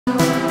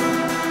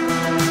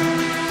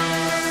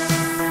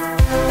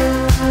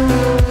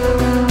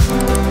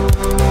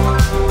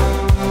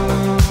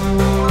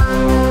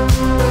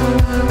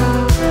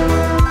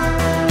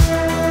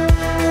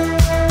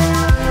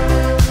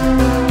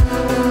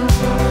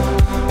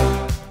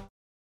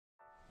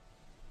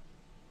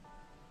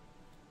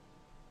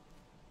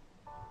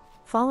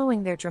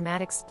Following their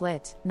dramatic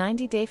split,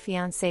 90 Day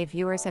Fiancé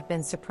viewers have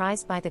been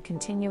surprised by the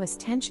continuous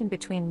tension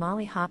between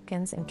Molly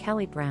Hopkins and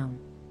Kelly Brown.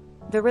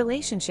 The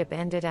relationship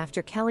ended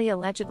after Kelly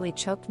allegedly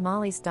choked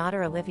Molly's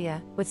daughter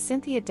Olivia, with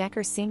Cynthia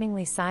Decker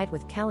seemingly side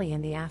with Kelly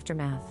in the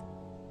aftermath.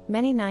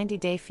 Many 90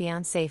 Day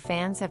Fiancé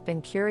fans have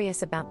been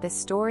curious about this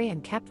story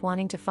and kept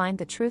wanting to find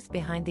the truth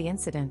behind the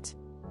incident.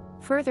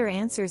 Further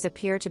answers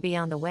appear to be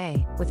on the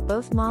way, with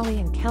both Molly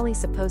and Kelly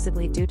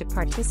supposedly due to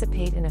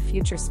participate in a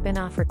future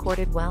spin-off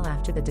recorded well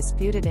after the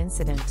disputed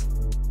incident.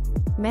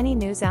 Many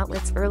news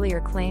outlets earlier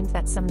claimed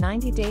that some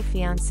 90 Day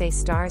Fiancé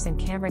stars and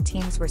camera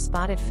teams were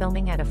spotted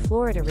filming at a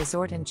Florida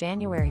resort in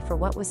January for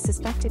what was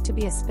suspected to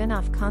be a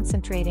spin-off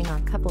concentrating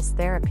on couples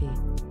therapy.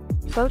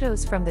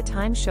 Photos from the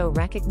time show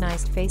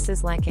recognized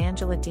faces like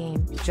Angela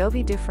Deem,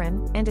 Jovi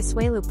Dufresne, and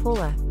Asuelu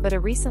Pula, but a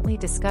recently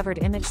discovered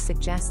image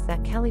suggests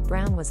that Kelly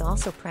Brown was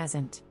also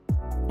present.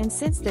 And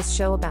since this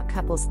show about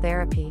couples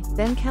therapy,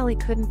 then Kelly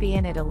couldn't be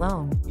in it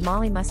alone,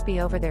 Molly must be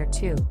over there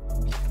too.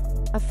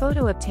 A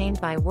photo obtained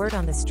by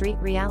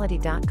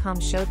WordOnTheStreetReality.com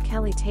showed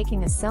Kelly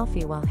taking a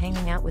selfie while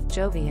hanging out with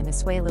Jovi and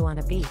Asuelu on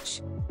a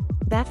beach.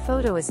 That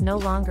photo is no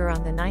longer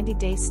on the 90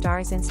 Day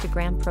star's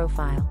Instagram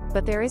profile,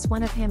 but there is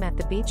one of him at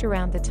the beach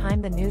around the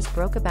time the news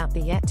broke about the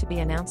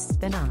yet-to-be-announced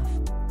spin-off.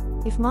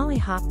 If Molly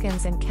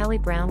Hopkins and Kelly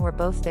Brown were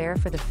both there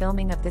for the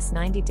filming of this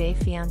 90 Day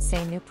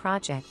Fiancé new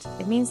project,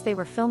 it means they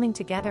were filming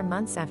together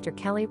months after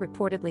Kelly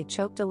reportedly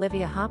choked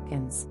Olivia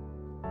Hopkins.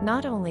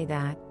 Not only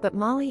that, but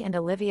Molly and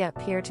Olivia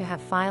appear to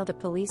have filed a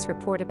police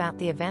report about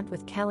the event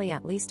with Kelly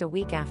at least a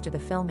week after the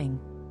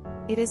filming.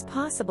 It is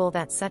possible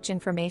that such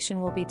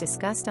information will be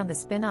discussed on the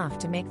spin-off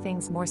to make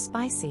things more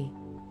spicy.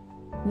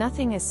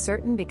 Nothing is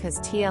certain because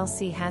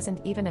TLC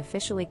hasn't even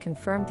officially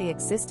confirmed the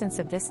existence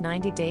of this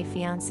 90 Day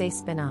Fiancé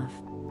spin-off.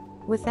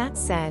 With that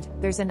said,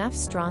 there's enough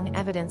strong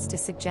evidence to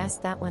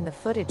suggest that when the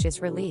footage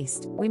is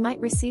released, we might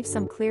receive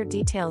some clear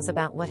details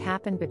about what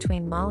happened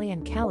between Molly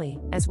and Kelly,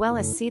 as well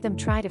as see them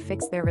try to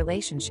fix their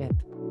relationship.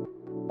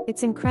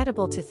 It's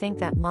incredible to think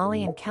that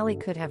Molly and Kelly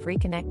could have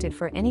reconnected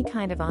for any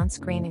kind of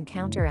on-screen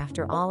encounter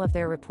after all of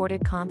their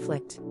reported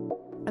conflict.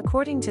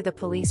 According to the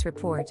police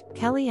report,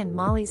 Kelly and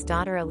Molly's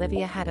daughter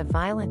Olivia had a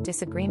violent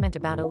disagreement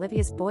about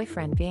Olivia's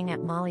boyfriend being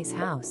at Molly's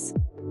house.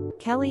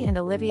 Kelly and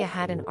Olivia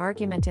had an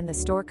argument in the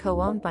store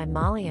co-owned by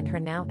Molly and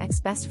her now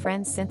ex-best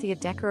friend Cynthia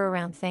Decker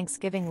around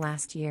Thanksgiving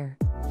last year.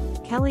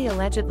 Kelly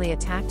allegedly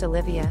attacked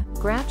Olivia,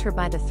 grabbed her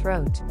by the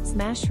throat,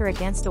 smashed her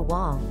against a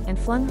wall, and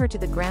flung her to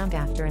the ground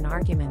after an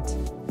argument.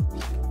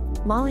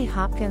 Molly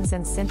Hopkins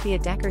and Cynthia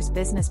Decker's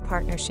business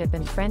partnership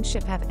and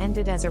friendship have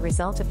ended as a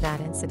result of that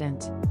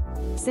incident.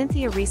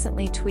 Cynthia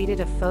recently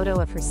tweeted a photo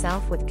of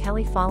herself with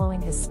Kelly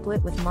following his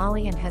split with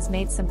Molly and has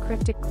made some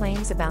cryptic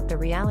claims about the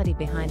reality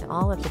behind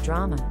all of the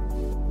drama.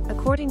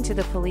 According to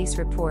the police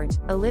report,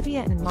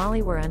 Olivia and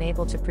Molly were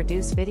unable to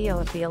produce video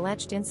of the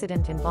alleged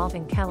incident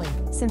involving Kelly,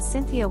 since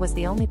Cynthia was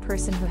the only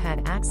person who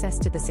had access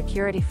to the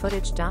security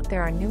footage.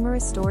 There are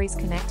numerous stories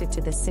connected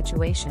to this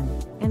situation,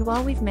 and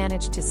while we've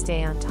managed to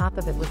stay on top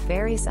of it with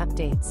various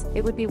updates,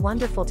 it would be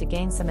wonderful to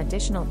gain some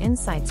additional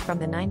insights from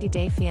the 90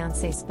 Day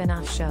Fiancé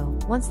spin-off show,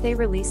 once they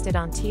released it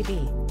on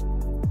TV.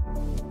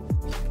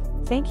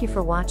 Thank you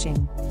for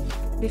watching.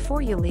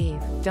 Before you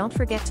leave, don't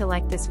forget to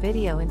like this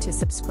video and to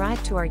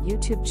subscribe to our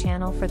YouTube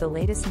channel for the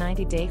latest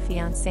 90 Day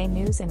Fiancé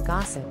news and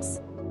gossips.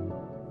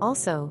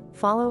 Also,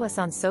 follow us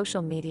on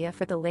social media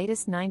for the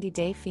latest 90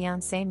 Day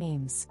Fiancé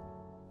memes.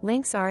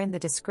 Links are in the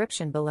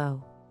description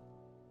below.